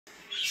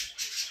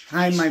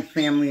Hi, my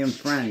family and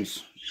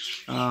friends.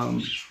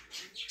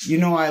 You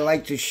know, I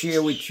like to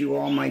share with you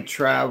all my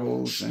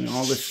travels and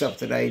all the stuff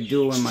that I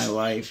do in my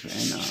life.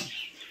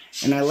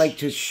 And I like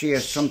to share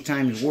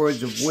sometimes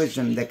words of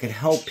wisdom that could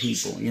help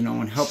people, you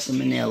know, and help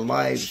them in their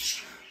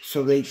lives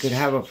so they could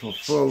have a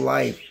fulfilled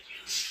life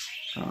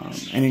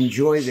and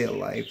enjoy their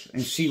life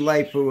and see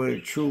life for what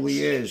it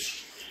truly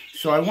is.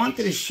 So I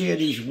wanted to share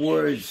these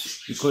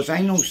words because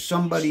I know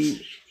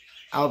somebody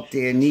out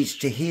there needs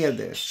to hear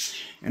this.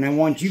 And I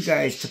want you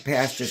guys to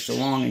pass this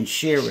along and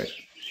share it.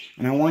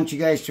 And I want you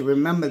guys to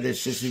remember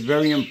this. This is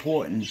very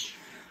important.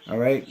 All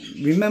right?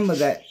 Remember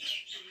that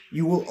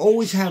you will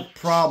always have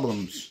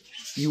problems.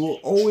 You will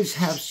always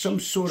have some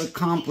sort of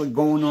conflict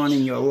going on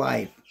in your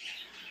life.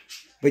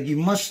 But you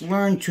must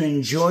learn to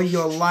enjoy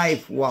your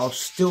life while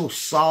still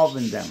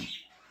solving them.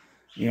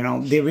 You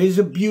know, there is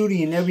a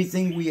beauty in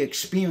everything we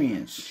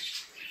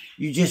experience.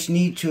 You just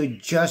need to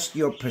adjust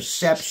your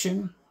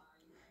perception.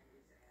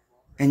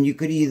 And you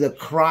could either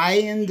cry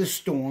in the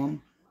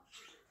storm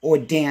or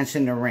dance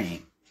in the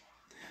rain.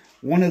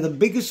 One of the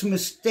biggest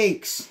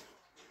mistakes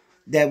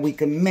that we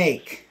can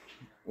make,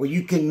 or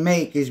you can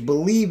make, is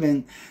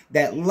believing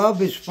that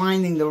love is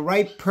finding the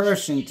right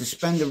person to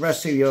spend the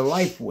rest of your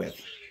life with.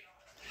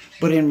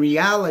 But in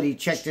reality,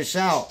 check this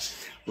out.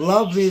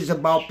 Love is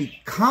about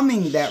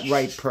becoming that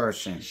right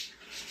person.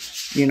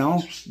 You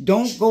know,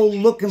 don't go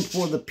looking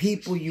for the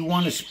people you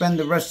want to spend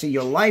the rest of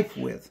your life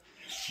with.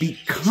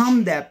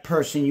 Become that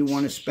person you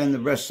want to spend the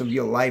rest of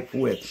your life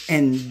with.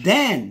 And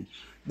then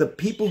the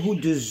people who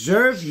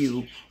deserve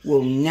you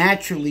will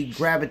naturally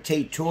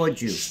gravitate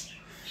towards you.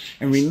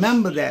 And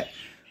remember that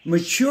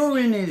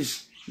maturing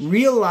is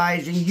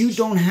realizing you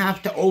don't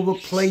have to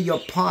overplay your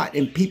part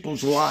in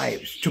people's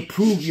lives to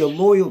prove your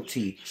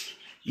loyalty,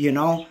 you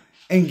know,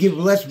 and give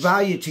less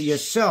value to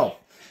yourself.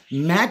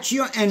 Match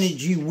your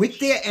energy with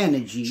their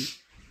energy,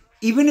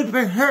 even if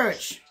it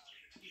hurts.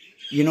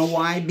 You know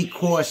why?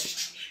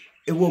 Because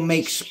it will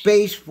make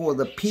space for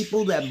the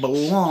people that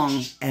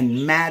belong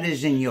and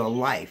matters in your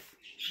life.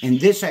 And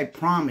this I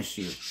promise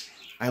you.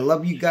 I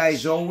love you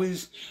guys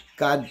always.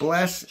 God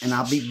bless, and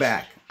I'll be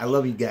back. I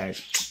love you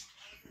guys.